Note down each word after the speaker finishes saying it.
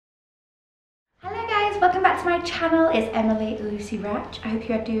welcome back to my channel. It's Emily Lucy Rajch. I hope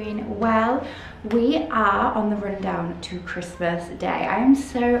you are doing well. We are on the rundown to Christmas Day. I am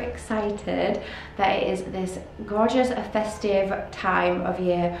so excited that it is this gorgeous, festive time of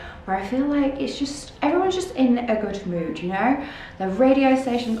year where I feel like it's just, everyone's just in a good mood, you know? The radio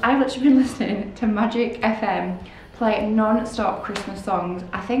stations, I've literally been listening to Magic FM play non-stop Christmas songs,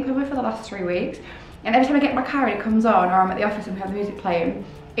 I think probably for the last 3 weeks. And every time I get in my car and it comes on, or I'm at the office and we have the music playing,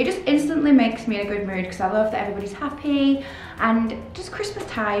 it just instantly makes me in a good mood because I love that everybody's happy, and just Christmas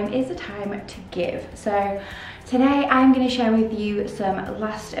time is a time to give. So today I'm going to share with you some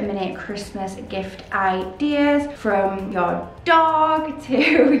last minute Christmas gift ideas, from your dog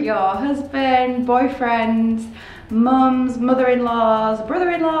to your husband, boyfriends, mums, mother-in-laws,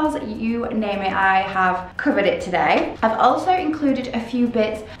 brother-in-laws, you name it, I have covered it today. I've also included a few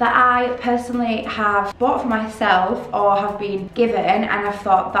bits that I personally have bought for myself or have been given, and I've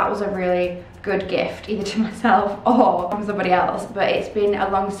thought that was a really good gift, either to myself or from somebody else, but it's been a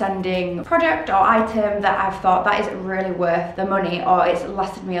long-standing product or item that I've thought that is really worth the money, or it's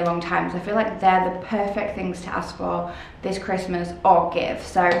lasted me a long time. So I feel like they're the perfect things to ask for this Christmas or give.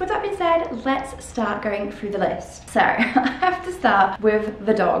 So with that being said, let's start going through the list. So I have to start with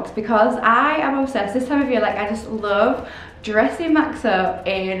the dogs because I am obsessed this time of year. Like, I just love dressing Max up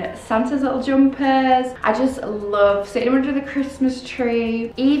in Santa's little jumpers. I just love sitting under the Christmas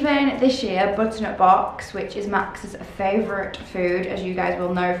tree. Even this year, butternut box, which is Max's favourite food, as you guys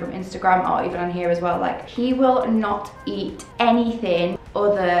will know from Instagram or even on here as well, like, he will not eat anything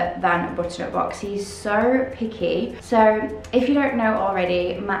other than butternut box. He's so picky. So if you don't know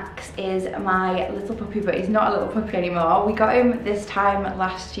already, Max is my little puppy, but he's not a little puppy anymore. We got him this time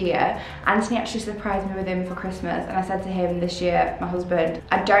last year. Anthony actually surprised me with him for Christmas, and I said to him this year, my husband,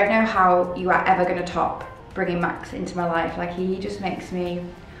 I don't know how you are ever going to top bringing Max into my life. Like, he just makes me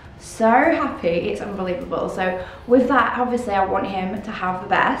so happy, it's unbelievable. So with that, obviously I want him to have the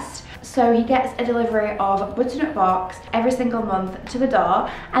best. So he gets a delivery of butternut box every single month to the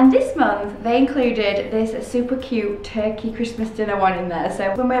door, and this month they included this super cute turkey Christmas dinner one in there.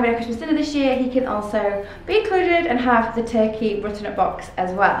 So when we're having a Christmas dinner this year, he can also be included and have the turkey butternut box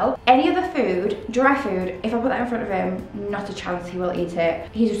as well. Any other food, dry food, if I put that in front of him, not a chance he will eat it.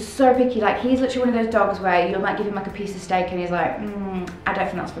 He's so picky. Like, he's literally one of those dogs where you might give him like a piece of steak and he's like, I don't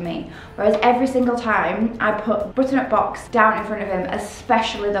think that's for me. Whereas every single time I put butternut box down in front of him,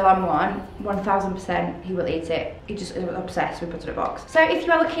 especially the lamb one, 1000% he will eat it. He just is obsessed with butternut box. So if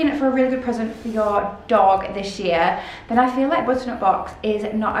you are looking for a really good present for your dog this year, then I feel like butternut box is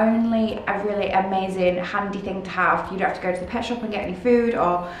not only a really amazing, handy thing to have. You don't have to go to the pet shop and get any food,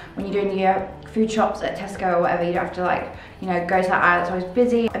 or when you're doing your food shops at Tesco or whatever, you don't have to, like, you know, go to that aisle that's always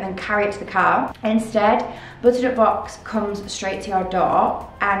busy and then carry it to the car. Instead, butternut box comes straight to your door,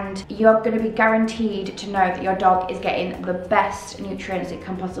 and you're going to be guaranteed to know that your dog is getting the best nutrients it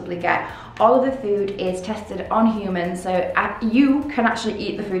can possibly get. All of the food is tested on humans, so you can actually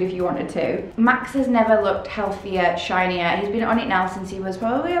eat the food if you wanted to. Max has never looked healthier, shinier. He's been on it now since he was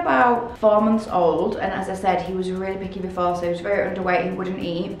probably about 4 months old, and as I said, he was really picky before, so he was very underweight, he wouldn't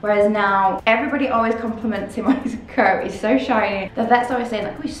eat. Whereas now, everybody always compliments him on his coat. He's so shiny. The vet's always saying,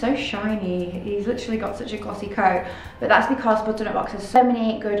 like, oh, he's so shiny. He's literally got such a glossy coat. But that's because butternut box has so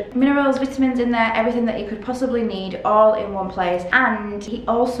many good minerals, vitamins in there, everything that you could possibly need all in one place. And he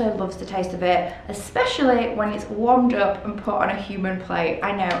also loves the taste of it, especially when it's warmed up and put on a human plate.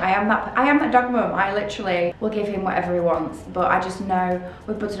 I know, I am that dog mum. I literally will give him whatever he wants, but I just know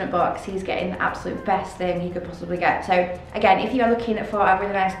with butternut box, he's getting the absolute best thing he could possibly get. So again, if you are looking for a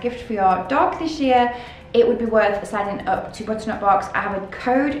really nice gift for your dog this year, it would be worth signing up to butternut box. I have a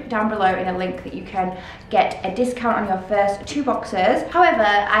code down below in a link that you can get a discount on your first 2 boxes. However,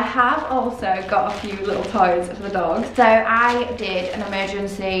 I have also got a few little toys for the dogs. So I did an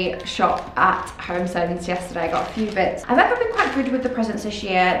emergency shop at HomeSense yesterday. I got a few bits. I've actually been quite good with the presents this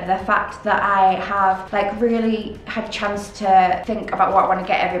year. The fact that I have, like, really had a chance to think about what I want to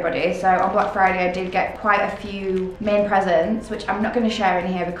get everybody. So on Black Friday, I did get quite a few main presents, which I'm not going to share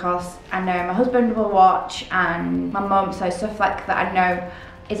in here because I know my husband will watch and my mum, so stuff like that I know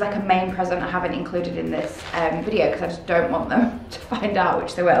is like a main present I haven't included in this video because I just don't want them to find out,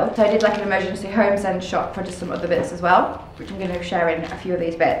 which they will. So I did like an emergency HomeSense shop for just some other bits as well, which I'm going to share in a few of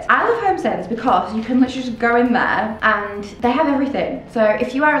these bits. I love HomeSense because you can literally just go in there and they have everything. So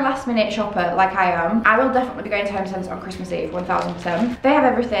if you are a last minute shopper like I am, I will definitely be going to HomeSense on Christmas Eve, 1000%. They have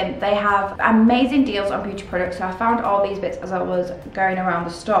everything. They have amazing deals on beauty products. So I found all these bits as I was going around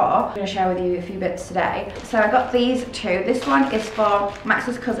the store. I'm going to share with you a few bits today. So I got these two. This one is for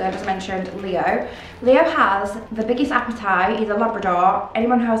Max's cousin, as mentioned, Leo. Leo has the biggest appetite. He's a Labrador.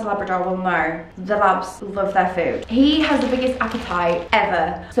 Anyone who has a Labrador will know the Labs love their food. He has the biggest appetite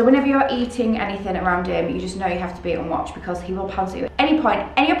ever. So whenever you're eating anything around him, you just know you have to be on watch because he will pounce at you at any point.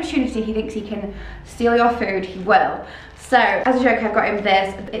 Any opportunity he thinks he can steal your food, he will. So, as a joke, I've got him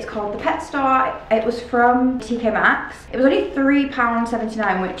this. It's called the Pet Store. It was from TK Maxx. It was only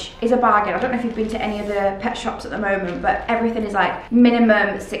 £3.79, which is a bargain. I don't know if you've been to any of the pet shops at the moment, but everything is like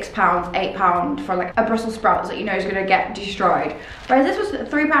minimum £6, £8 for like a Brussels sprouts that you know is gonna get destroyed. Whereas this was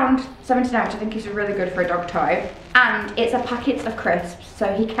 £3.79, which I think is really good for a dog toy. And it's a packet of crisps,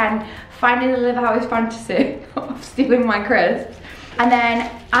 so he can finally live out his fantasy of stealing my crisps. And then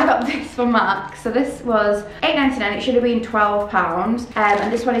I got this for Max. So this was £8.99, it should have been £12.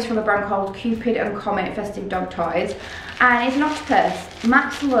 And this one is from a brand called Cupid and Comet Festive Dog Toys. And it's an octopus.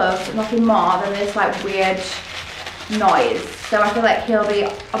 Max loves nothing more than this like weird noise. So I feel like he'll be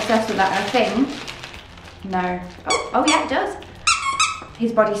obsessed with that, and I think, no. Oh yeah, it does.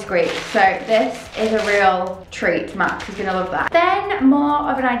 His body squeaks. So this is a real treat. Max is gonna love that. Then more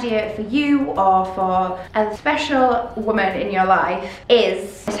of an idea for you or for a special woman in your life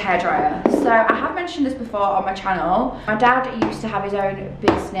is this hairdryer. So I have mentioned this before on my channel. My dad used to have his own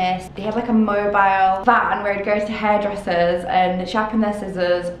business. He had like a mobile van where he'd go to hairdressers and sharpen their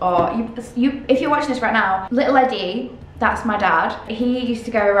scissors, or if you're watching this right now, little Eddie, that's my dad. He used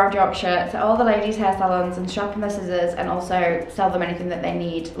to go around Yorkshire to all the ladies' hair salons and sharpen their scissors and also sell them anything that they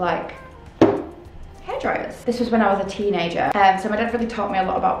need, like hairdryers. This was when I was a teenager. So my dad really taught me a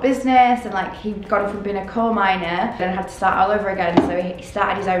lot about business, and like he'd gone from being a coal miner and had to start all over again, so he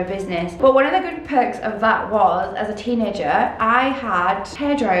started his own business. But one of the good perks of that was, as a teenager, I had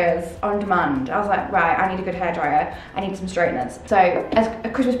hairdryers on demand. I was like, right, I need a good hairdryer, I need some straighteners. So as a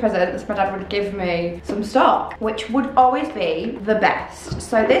Christmas present, my dad would give me some stock, which would always be the best.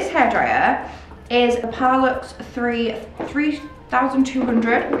 So this hairdryer is the Parlux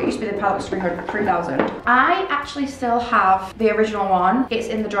 3200. It used to be the Parlux 3000. I actually still have the original one. It's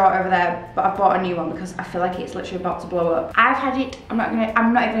in the drawer over there, but I've bought a new one because I feel like it's literally about to blow up. I've had it, I'm not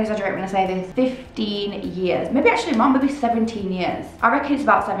even exaggerating when I say this, 15 years. Maybe actually more, maybe 17 years. I reckon it's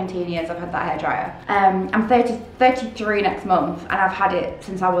about 17 years I've had that hairdryer. I'm 33 next month, and I've had it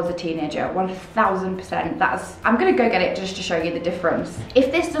since I was a teenager, 1000%. I'm gonna go get it just to show you the difference. If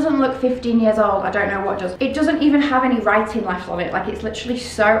this doesn't look 15 years old, I don't know what does. It doesn't even have any writing left on it. Like, it's literally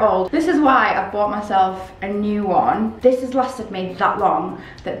so old. This is why I've bought myself a new one. This has lasted me that long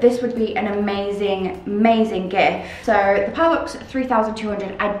that this would be an amazing gift. So the Parlux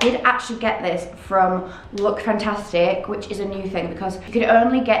 3200, I did actually get this from LOOKFANTASTIC, which is a new thing because you could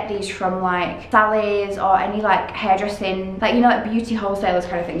only get these from like Sally's or any like hairdressing, like, you know, like beauty wholesalers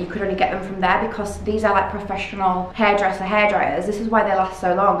kind of thing. You could only get them from there because these are like professional hairdryers. This is why they last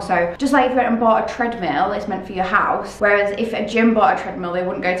so long. So just like if you went and bought a treadmill, it's meant for your house. Whereas if a gym bought a treadmill, they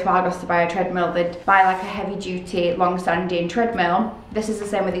wouldn't go to Argos to buy a treadmill. They'd buy like a heavy duty, long-standing treadmill. This is the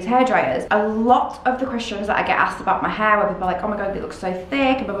same with these hairdryers. A lot of the questions that I get asked about my hair, where people are like, oh my god, it looks so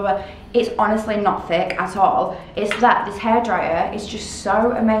thick, and blah blah blah, it's honestly not thick at all. It's that this hairdryer is just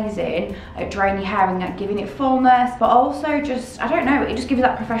so amazing at drying your hair and like giving it fullness, but also just, I don't know, it just gives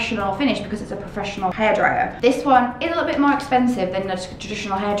that professional finish because it's a professional hairdryer. This one is a little bit more expensive than a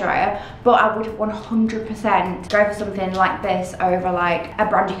traditional hairdryer, but I would 100% go for something like this over like a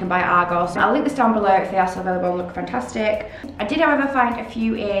brand you can buy at Argos. I'll link this down below if they are still available on LOOKFANTASTIC. I did, however, find a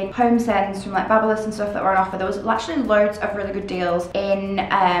few in Home Sense from like Babyliss and stuff that were on offer. There was actually loads of really good deals in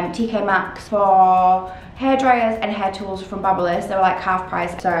TK Maxx for hairdryers and hair tools from Babyliss. They were like half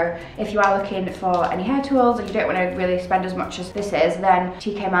price. So if you are looking for any hair tools and you don't want to really spend as much as this is, then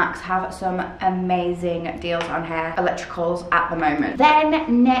TK Maxx have some amazing deals on hair electricals at the moment.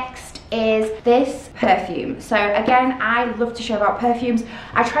 Then next is this perfume. So again, I love to share about perfumes.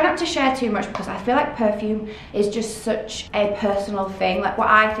 I try not to share too much because I feel like perfume is just such a personal thing. Like what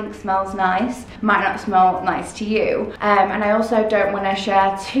I think smells nice might not smell nice to you. And I also don't want to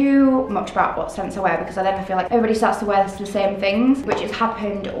share too much about what scents I wear because then I feel like everybody starts to wear the same things, which has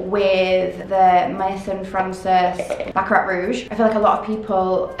happened with the Maison Francis Baccarat Rouge. I feel like a lot of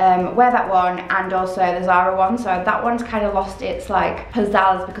people wear that one, and also the Zara one. So that one's kind of lost its like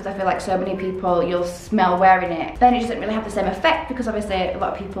pizzazz because I feel like so many people you'll smell wearing it. Then it doesn't really have the same effect because obviously a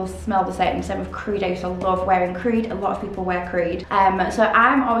lot of people smell the same. Same with Creed. I used to love wearing Creed. A lot of people wear Creed. So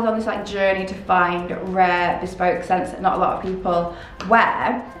I'm always on this like journey to find rare bespoke scents that not a lot of people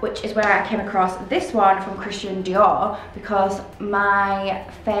wear, which is where I came across this one from Christian Dior because my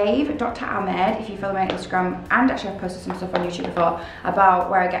fave, Dr. Ahmed, if you follow me on Instagram, and actually I've posted some stuff on YouTube before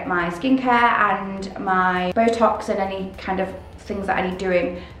about where I get my skincare and my Botox and any kind of things that I need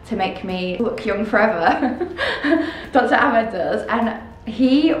doing to make me look young forever. Dr. Ahmed does, and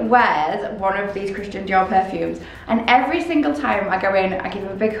he wears one of these Christian Dior perfumes, and every single time I go in, I give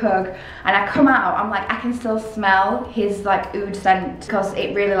him a big hug, and I come out, I'm like, I can still smell his like oud scent, because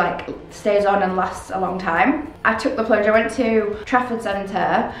it really like stays on and lasts a long time. I took the plunge. I went to Trafford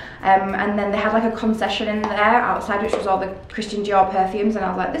Centre, and then they had like a concession in there outside, which was all the Christian Dior perfumes, and I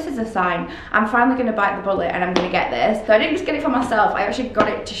was like, this is a sign. I'm finally going to bite the bullet and I'm going to get this. So I didn't just get it for myself, I actually got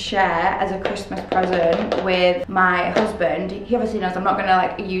it to share as a Christmas present with my husband. He obviously knows I'm not going to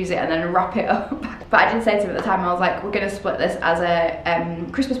like use it and then wrap it up. But I did say to him at the time, I was like, we're going to split this as a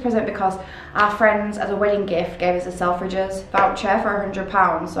Christmas present, because our friends, as a wedding gift, gave us a Selfridges voucher for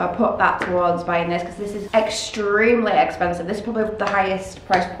 £100. So I put that towards buying this, because this is extremely expensive. This is probably the highest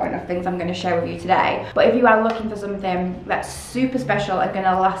price point of things I'm going to share with you today. But if you are looking for something that's super special and going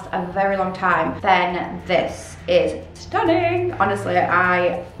to last a very long time, then this is stunning. Honestly,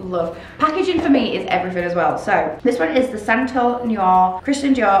 I love packaging. For me is everything as well. So this one is the Santal Noir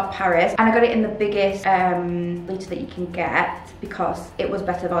Christian Dior Paris, and I got it in the biggest litre that you can get, because it was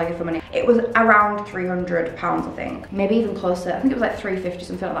better value for money. It was around £300, I think, maybe even closer. I think it was like £350,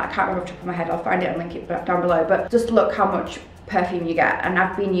 something like that. I can't remember off the top of my head. I'll find it and link it down below, but just look how much perfume you get, and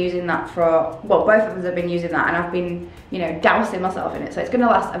I've been using that for, well, both of us have been using that, and I've been, you know, dousing myself in it, so it's going to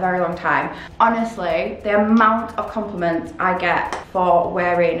last a very long time. Honestly, the amount of compliments I get for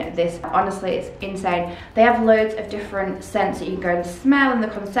wearing this, honestly, it's insane. They have loads of different scents that you can go and smell in the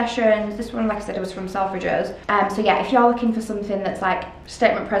concessions. This one, like I said, it was from Selfridges. So yeah, if you're looking for something that's like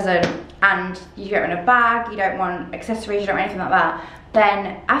statement present, and you don't want a bag, you don't want accessories, you don't want anything like that,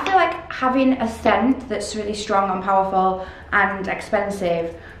 then I feel like having a scent that's really strong and powerful and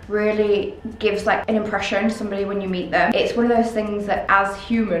expensive really gives like an impression to somebody when you meet them. It's one of those things that as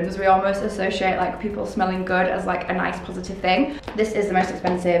humans we almost associate like people smelling good as like a nice positive thing. This is the most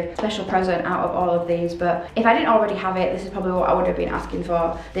expensive special present out of all of these, but if I didn't already have it, this is probably what I would have been asking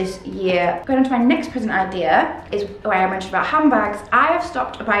for this year. Going on to my next present idea is where I mentioned about handbags. I have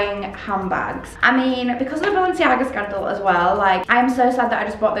stopped buying handbags. I mean, because of the Balenciaga scandal as well, like I'm so sad that I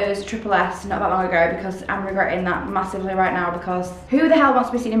just bought those XXX not that long ago, because I'm regretting that massively right now, because who the hell wants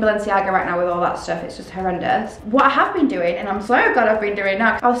to be seen in Balenciaga right now with all that stuff? It's just horrendous. What I have been doing, and I'm so glad I've been doing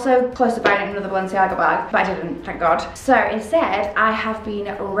now, I was so close to buying another Balenciaga bag, but I didn't, thank God. So instead, I have been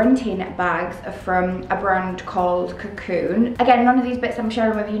renting bags from a brand called Cocoon. Again, none of these bits I'm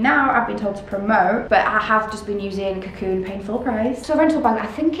sharing with you now I've been told to promote, but I have just been using Cocoon paying full price. So a rental bag, I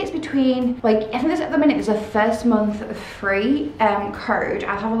think it's between, like, I think there's at the minute there's a first month free code.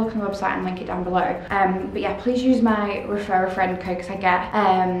 I'll have a look on the website and link it down below. But yeah, please use my refer a friend code, because I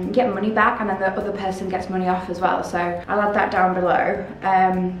get money back, and then the other person gets money off as well, so I'll add that down below.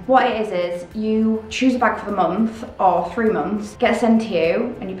 What it is you choose a bag for the month or 3 months, get it sent to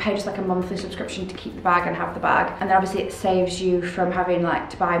you, and you pay just like a monthly subscription to keep the bag and have the bag, and then obviously it saves you from having like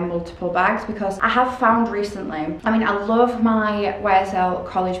to buy multiple bags. Because I have found recently, I mean, I love my YSL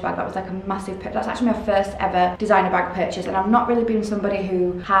college bag. That was like a massive purchase. That's actually my first ever designer bag purchase, and I've not really been somebody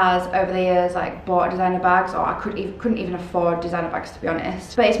who has over the years like bought designer bags, or I couldn't even afford designer bags, to be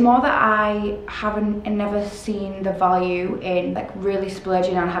honest. But it's more that I haven't and never seen the value in like really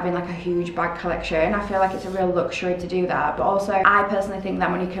splurging on having like a huge bag collection. I feel like it's a real luxury to do that, but also I personally think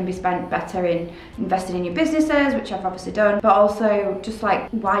that money can be spent better in investing in your businesses, which I've obviously done, but also just like,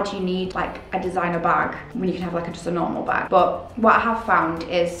 why do you need like a designer bag when you can have like just a normal bag? But what I have found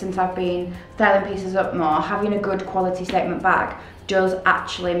is, since I've been styling pieces up more, having a good quality statement bag does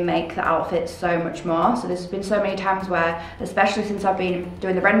actually make the outfit so much more. So there's been so many times where, especially since I've been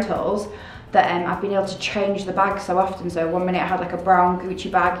doing the rentals, that I've been able to change the bag so often. So one minute I had like a brown Gucci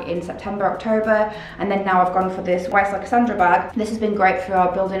bag in September, October, and then now I've gone for this YSL Cassandra bag. This has been great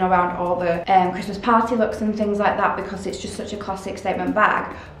for building around all the Christmas party looks and things like that, because it's just such a classic statement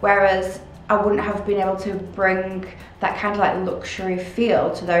bag. Whereas I wouldn't have been able to bring that kind of like luxury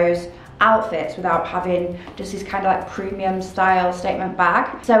feel to those outfits without having just this kind of like premium style statement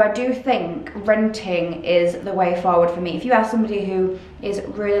bag. So I do think renting is the way forward for me. If you are somebody who is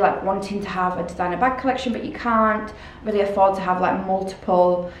really like wanting to have a designer bag collection, but you can't really afford to have like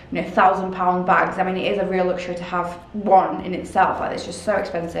multiple, you know, £1,000 bags. I mean, it is a real luxury to have one in itself. Like, it's just so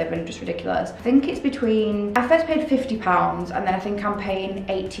expensive and just ridiculous. I think it's between, I first paid £50, and then I think I'm paying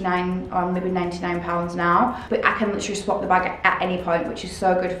 89 or maybe £99 now, but I can literally swap the bag at any point, which is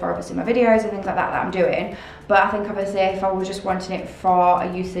so good for obviously my videos and things like that I'm doing. But I think obviously if I was just wanting it for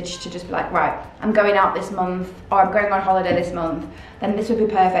a usage to just be like, right, I'm going out this month, or I'm going on holiday this month, then this would be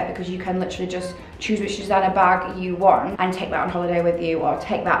perfect because you can literally just choose which designer bag you want and take that on holiday with you, or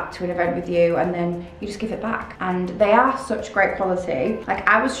take that to an event with you, and then you just give it back. And they are such great quality. Like,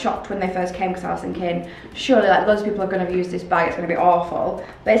 I was shocked when they first came because I was thinking, surely like loads of people are going to use this bag, it's going to be awful,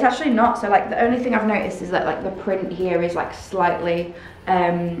 but it's actually not. So like the only thing I've noticed is that like the print here is like slightly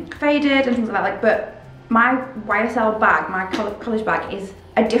faded and things like that. Like, but my YSL bag, my college bag, is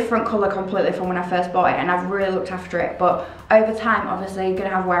a different colour completely from when I first bought it, and I've really looked after it. But over time, obviously, you're going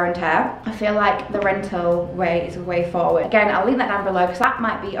to have wear and tear. I feel like the rental way is a way forward. Again, I'll link that down below because that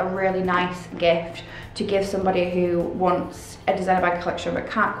might be a really nice gift to give somebody who wants a designer bag collection but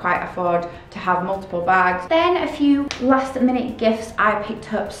can't quite afford to have multiple bags. Then a few last minute gifts I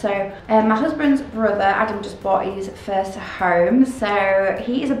picked up. So my husband's brother Adam just bought his first home, so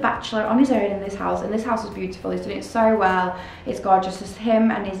he is a bachelor on his own in this house, and this house is beautiful. He's doing it so well, it's gorgeous. It's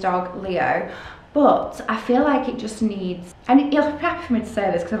him and his dog Leo. But I feel like it just needs, and he'll be happy for me to say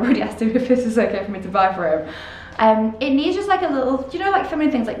this because I've already asked him if this is okay for me to buy for him. It needs just like a little, you know, like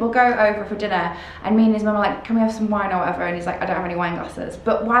feminine things. Like, we'll go over for dinner and me and his mum are like, can we have some wine or whatever? And he's like, I don't have any wine glasses.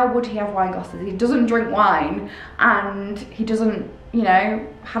 But why would he have wine glasses? He doesn't drink wine and he doesn't, you know,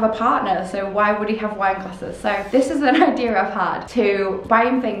 have a partner, so why would he have wine glasses? So this is an idea I've had to buy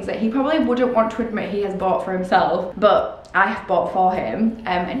him things that he probably wouldn't want to admit he has bought for himself, but I have bought for him,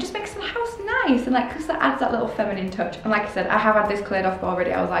 and just makes the house nice, and like, because that adds that little feminine touch. And like I said, I have had this cleared off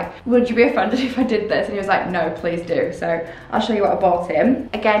already. I was like, would you be offended if I did this? And he was like, no, please do. So I'll show you what I bought him.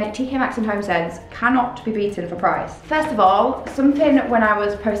 Again, TK Maxx and HomeSense cannot be beaten for price. First of all, something when I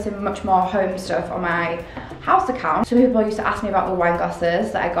was posting much more home stuff on my house account, some people used to ask me about the wine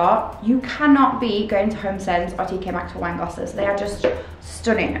glasses that I got. You cannot be going to HomeSense or TK Maxx for wine glasses. They are just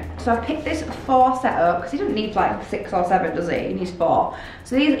stunning. So I've picked this 4 setup because he doesn't need like 6 or 7, does he? He needs 4.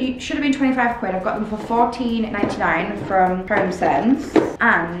 So these should have been 25 quid. I've got them for £14.99 from HomeSense,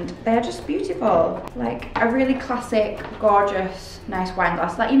 and they're just beautiful. Like a really classic, gorgeous, nice wine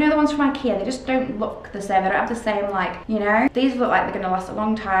glass. Like, you know, the ones from IKEA, they just don't look the same. They don't have the same, like, you know. These look like they're gonna last a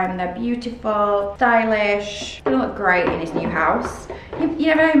long time. They're beautiful, stylish. They look great in his new house. You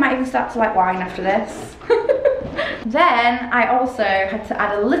never know, he might even start to like wine after this. Then I also had to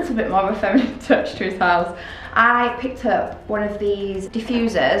add a little bit more of a feminine touch to his house. I picked up one of these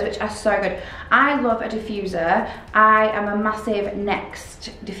diffusers, which are so good. I love a diffuser. I am a massive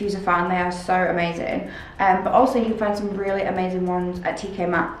Next diffuser fan. They are so amazing. But also you can find some really amazing ones at TK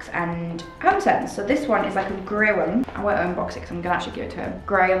Maxx and HomeSense. So this one is like a grey one. I won't unbox it because I'm gonna actually give it to him.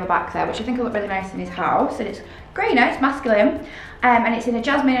 Grey on the back there, which I think will look really nice in his house. And it's grey, you know, it's masculine. And it's in a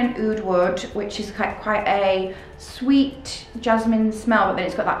jasmine and oud wood, which is quite a sweet jasmine smell, but then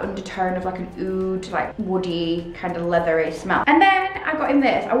it's got that undertone of like an oud, like woody, kind of leathery smell. And then I got him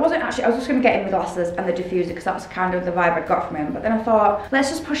this. I was just gonna get him the glasses and the diffuser because that was kind of the vibe I got from him. But then I thought, let's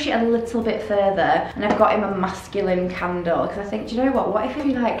just push it a little bit further. And I've got him a masculine candle because I think, do you know what if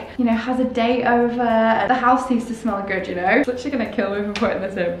he like, you know, has a date over and the house needs to smell good, you know? It's literally gonna kill me for putting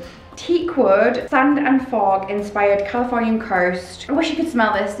this in. Teakwood, sand and fog inspired Californian coast. I wish you could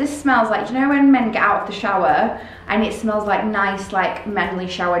smell this. This smells like, you know when men get out of the shower and it smells like nice, like manly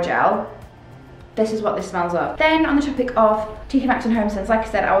shower gel? This is what this smells of. Then on the topic of TK Maxx and HomeSense, like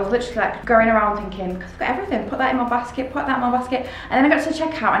I said, I was literally like going around thinking, because I've got everything, put that in my basket, put that in my basket. And then I got to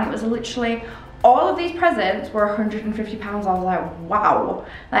checkout and it was literally, all of these presents were £150. I was like, wow,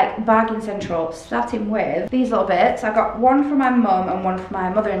 like bargain central, starting with these little bits. I got one for my mum and one for my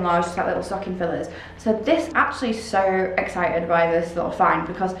mother-in-law, just like little stocking fillers. So this, actually so excited by this little find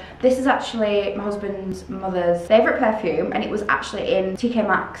because this is actually my husband's mother's favourite perfume, and it was actually in TK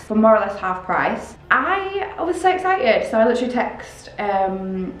Maxx for more or less half price. I was so excited, so I literally text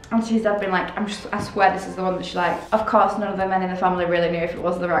and she's been like, I swear this is the one that she liked. Of course, none of the men in the family really knew if it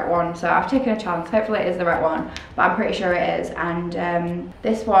was the right one, so I've taken a chance. Hopefully it is the right one, but I'm pretty sure it is. And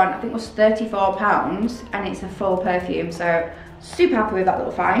this one I think was £34, and it's a full perfume, so super happy with that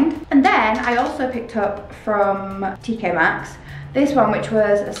little find. And then I also picked up from TK Maxx this one, which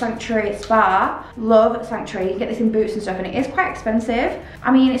was a Sanctuary Spa. Love Sanctuary. You can get this in Boots and stuff, and it is quite expensive.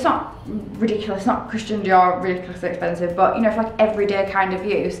 I mean, it's not ridiculous, it's not Christian Dior ridiculously expensive, but you know, for like everyday kind of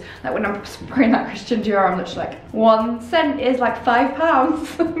use, like when I'm spraying that Christian Dior, I'm literally like, 1 cent is like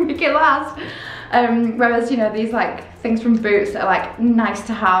 £5, make it last. Whereas, you know, these like things from Boots that are like nice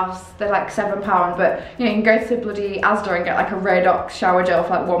to have, they're like £7, but you know, you can go to bloody Asda and get like a Redox shower gel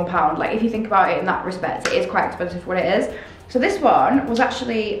for like £1. Like, if you think about it in that respect, it is quite expensive for what it is. So this one was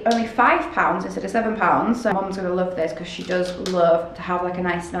actually only £5 instead of £7. So Mum's gonna love this because she does love to have like a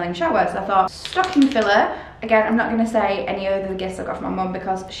nice smelling shower. So I thought, stocking filler. Again, I'm not gonna say any other gifts I got from my mum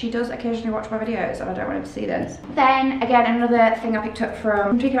because she does occasionally watch my videos and I don't want her to see this. Then again, another thing I picked up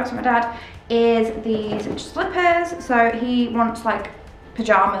from taking out to my dad is these slippers. So he wants like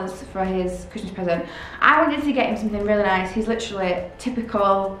pajamas for his Christmas present. I wanted to get him something really nice. He's literally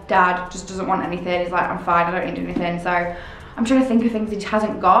typical dad, just doesn't want anything. He's like, I'm fine, I don't need anything. So I'm trying to think of things he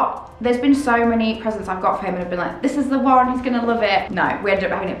hasn't got. There's been so many presents I've got for him and I've been like, this is the one, he's gonna love it. No, we ended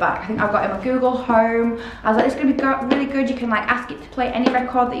up having it back. I think I've got him a Google Home. I was like, it's gonna be really good. You can like ask it to play any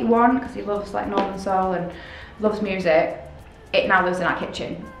record that you want because he loves like Northern Soul and loves music. It now lives in our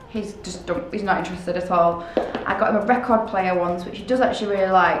kitchen. He's not interested at all. I got him a record player once, which he does actually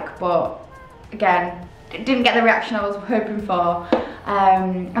really like, but again, it didn't get the reaction I was hoping for.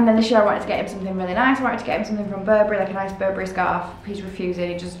 And then this year I wanted to get him something really nice. I wanted to get him something from Burberry, like a nice Burberry scarf. He's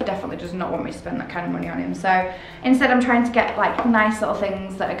refusing. He just definitely does not want me to spend that kind of money on him. So instead I'm trying to get like nice little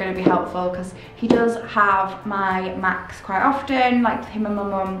things that are going to be helpful because he does have my Macs quite often. Like him and my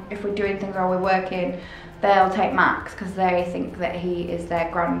mum, if we're doing things while we're working, they'll take Max because they think that he is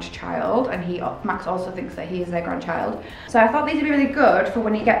their grandchild, and Max also thinks that he is their grandchild. So I thought these would be really good for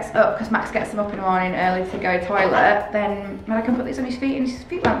when he gets up, because Max gets them up in the morning early to go to the toilet. Then when I can put these on his feet and his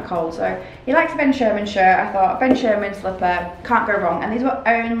feet won't be cold. So he likes a Ben Sherman shirt. I thought a Ben Sherman slipper, can't go wrong. And these were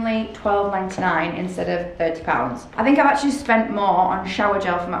only £12.99 instead of £30. I think I've actually spent more on shower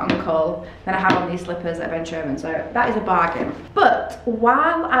gel for my uncle than I have on these slippers at Ben Sherman. So that is a bargain. But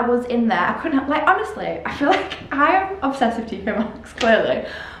while I was in there, I couldn't, like, honestly, I feel like I am obsessed with TK Maxx, clearly.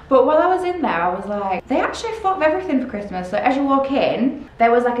 But while I was in there, I was like, they actually thought of everything for Christmas. So as you walk in,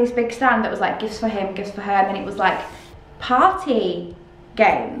 there was like this big stand that was like gifts for him, gifts for her, and then it was like party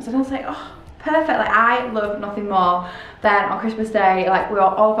games. And I was like, oh, perfect. Like, I love nothing more than on Christmas Day, like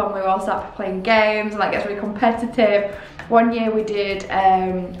all family, we all sat playing games and like it's really competitive. One year we did,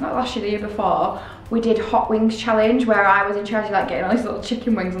 not last year, the year before, we did hot wings challenge where I was in charge of like getting all these little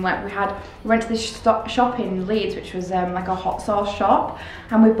chicken wings, and like we went to this shop in Leeds which was like a hot sauce shop,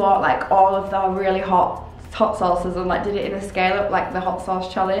 and we bought like all of the really hot sauces and like did it in a scale up, like the hot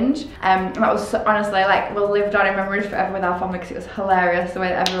sauce challenge. And that was honestly like, we'll live on in memory forever with our family because it was hilarious the way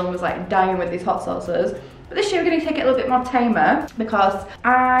that everyone was like dying with these hot sauces. But this year we're going to take it a little bit more tamer because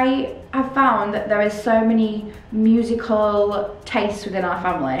I have found that there is so many musical tastes within our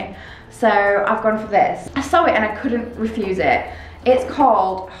family. So I've gone for this. I saw it and I couldn't refuse it. It's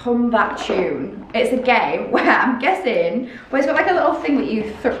called Hum That Tune. It's a game where I'm guessing, well, it's got like a little thing that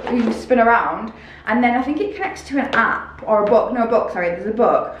you spin around, and then I think it connects to an app or a book. No, a book, sorry, there's a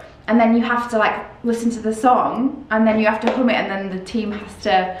book. And then you have to like listen to the song and then you have to hum it, and then the team has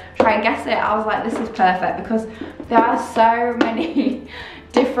to try and guess it. I was like, this is perfect because there are so many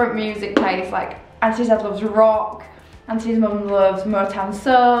different music tastes. Like Anthony's dad loves rock, Anthony's mum loves Motown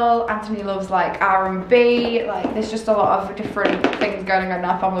Soul, Anthony loves like R&B, like there's just a lot of different things going on in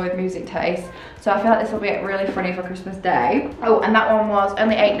our family with music taste. So I feel like this will be really funny for Christmas Day. Oh, and that one was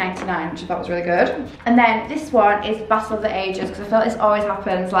only £8.99, which I thought was really good. And then this one is Battle of the Ages, because I feel like this always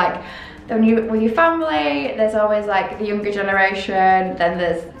happens, like when with your family, there's always like the younger generation, then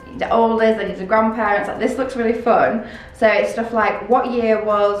there's the oldest, then there's the grandparents. Like, this looks really fun. So it's stuff like, what year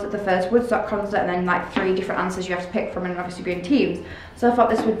was the first Woodstock concert, and then like 3 different answers you have to pick from, and obviously be in teams. So I thought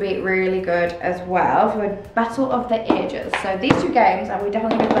this would be really good as well for a Battle of the Ages. So these 2 games I will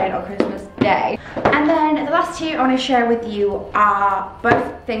definitely be playing on Christmas Day. And then the last 2 I want to share with you are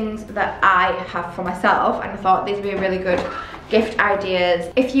both things that I have for myself, and I thought these would be really good gift ideas.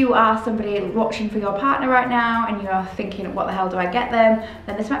 If you are somebody watching for your partner right now and you're thinking, what the hell do I get them,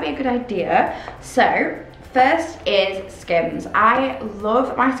 then this might be a good idea. So first is Skims. I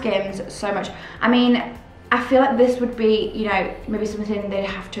love my Skims so much. I mean, I feel like this would be, you know, maybe something they'd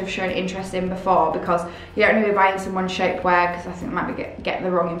have to have shown interest in before, because you don't want to be buying someone shapewear, because I think it might be get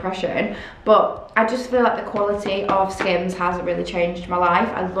the wrong impression. But I just feel like the quality of Skims has really changed my life.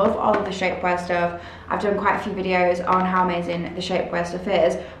 I love all of the shapewear stuff. I've done quite a few videos on how amazing the shapewear stuff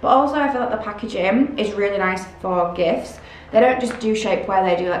is, but also I feel like the packaging is really nice for gifts. They don't just do shapewear,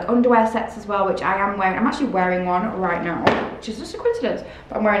 they do like underwear sets as well, which I am wearing. I'm actually wearing one right now, which is just a coincidence,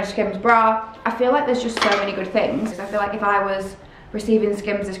 but I'm wearing a Skims bra. I feel like there's just so many good things. I feel like if I was receiving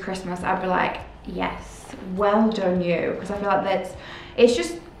Skims this Christmas, I'd be like, yes, well done you, because I feel like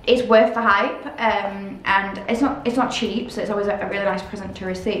it's worth the hype, and it's not cheap, so it's always a really nice present to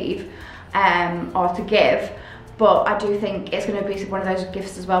receive or to give. but I do think it's going to be one of those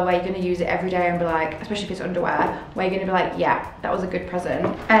gifts as well where you're going to use it every day and be like, especially if it's underwear, where you're going to be like, yeah, that was a good present.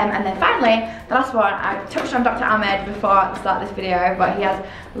 And then finally, the last one, I touched on Dr. Ahmed before I start this video, but he has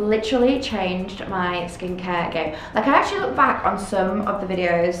literally changed my skincare game. Like, I actually look back on some of the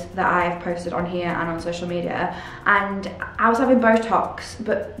videos that I've posted on here and on social media, and I was having Botox,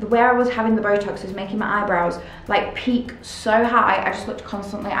 but the way I was having the Botox was making my eyebrows like peak so high. I just looked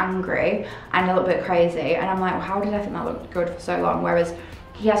constantly angry and a little bit crazy, and I'm like, well, how did I think that looked good for so long? Whereas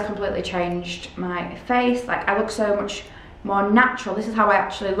he has completely changed my face. Like, I look so much more natural. This is how I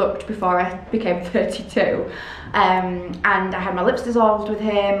actually looked before I became 32. And I had my lips dissolved with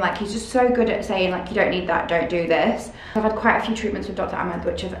him. Like, he's just so good at saying, like, you don't need that, don't do this. I've had quite a few treatments with Dr. Ahmed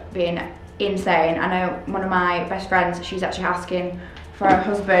which have been insane. I know one of my best friends, she's actually asking for her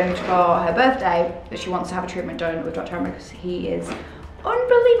husband for her birthday that she wants to have a treatment done with Dr. Ahmed because he is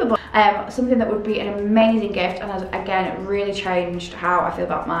unbelievable. Something that would be an amazing gift and has again really changed how I feel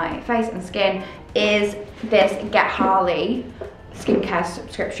about my face and skin is this Get Harley skincare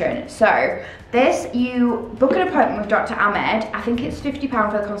subscription. So this, you book an appointment with Dr. Ahmed. I think it's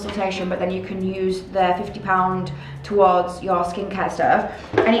 £50 for the consultation, but then you can use the £50 towards your skincare stuff,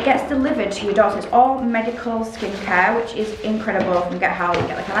 and it gets delivered to your door. So it's all medical skincare, which is incredible from Get Harley. You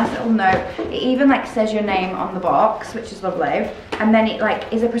get like a nice little note. It even like says your name on the box, which is lovely, and then it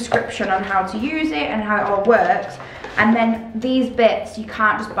like is a prescription on how to use it and how it all works. And then these bits you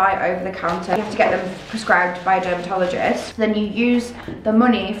can't just buy over the counter, you have to get them prescribed by a dermatologist. Then you use the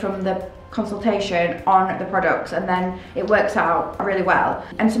money from the consultation on the products, and then it works out really well.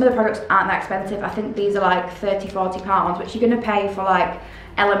 And some of the products aren't that expensive. I think these are like £30–40, which you're going to pay for like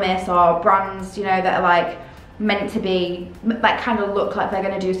LMS or brands, you know, that are like meant to be, like kind of look like they're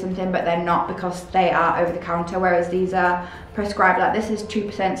going to do something, but they're not because they are over the counter, whereas these are prescribed. Like, this is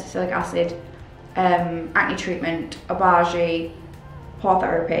 2% salicylic acid, acne treatment, Obagi, pore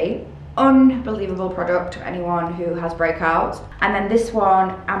therapy. Unbelievable product for anyone who has breakouts. And then this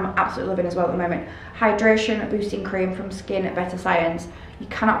one I'm absolutely loving as well at the moment. Hydration boosting cream from Skin Better Science. You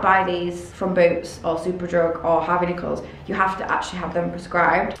cannot buy these from Boots or Superdrug or Harvey Nichols. You have to actually have them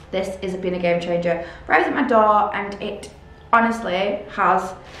prescribed. This has been a game changer. Arrives at my door and it honestly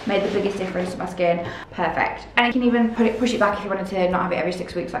has made the biggest difference to my skin. Perfect. And you can even push it back if you wanted to not have it every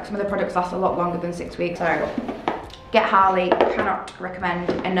 6 weeks. Like, some of the products last a lot longer than 6 weeks. So Get Harley, cannot recommend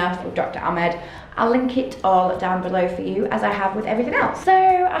enough with Dr. Ahmed. I'll link it all down below for you, as I have with everything else. So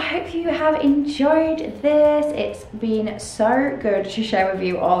I hope you have enjoyed this. It's been so good to share with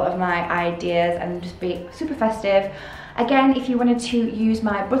you all of my ideas and just be super festive. Again, if you wanted to use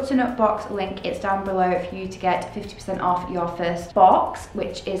my button-up box link, it's down below for you to get 50% off your first box,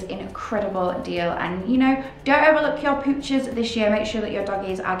 which is an incredible deal. And you know, don't overlook your pooches this year. Make sure that your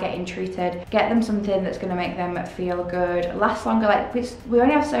doggies are getting treated. Get them something that's going to make them feel good, last longer. Like, we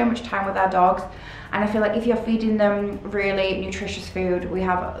only have so much time with our dogs, and I feel like if you're feeding them really nutritious food, we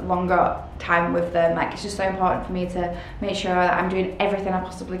have longer time with them. Like, it's just so important for me to make sure that I'm doing everything I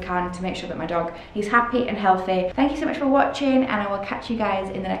possibly can to make sure that my dog is happy and healthy. Thank you so much for watching, and I will catch you guys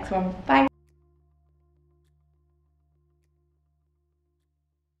in the next one. Bye.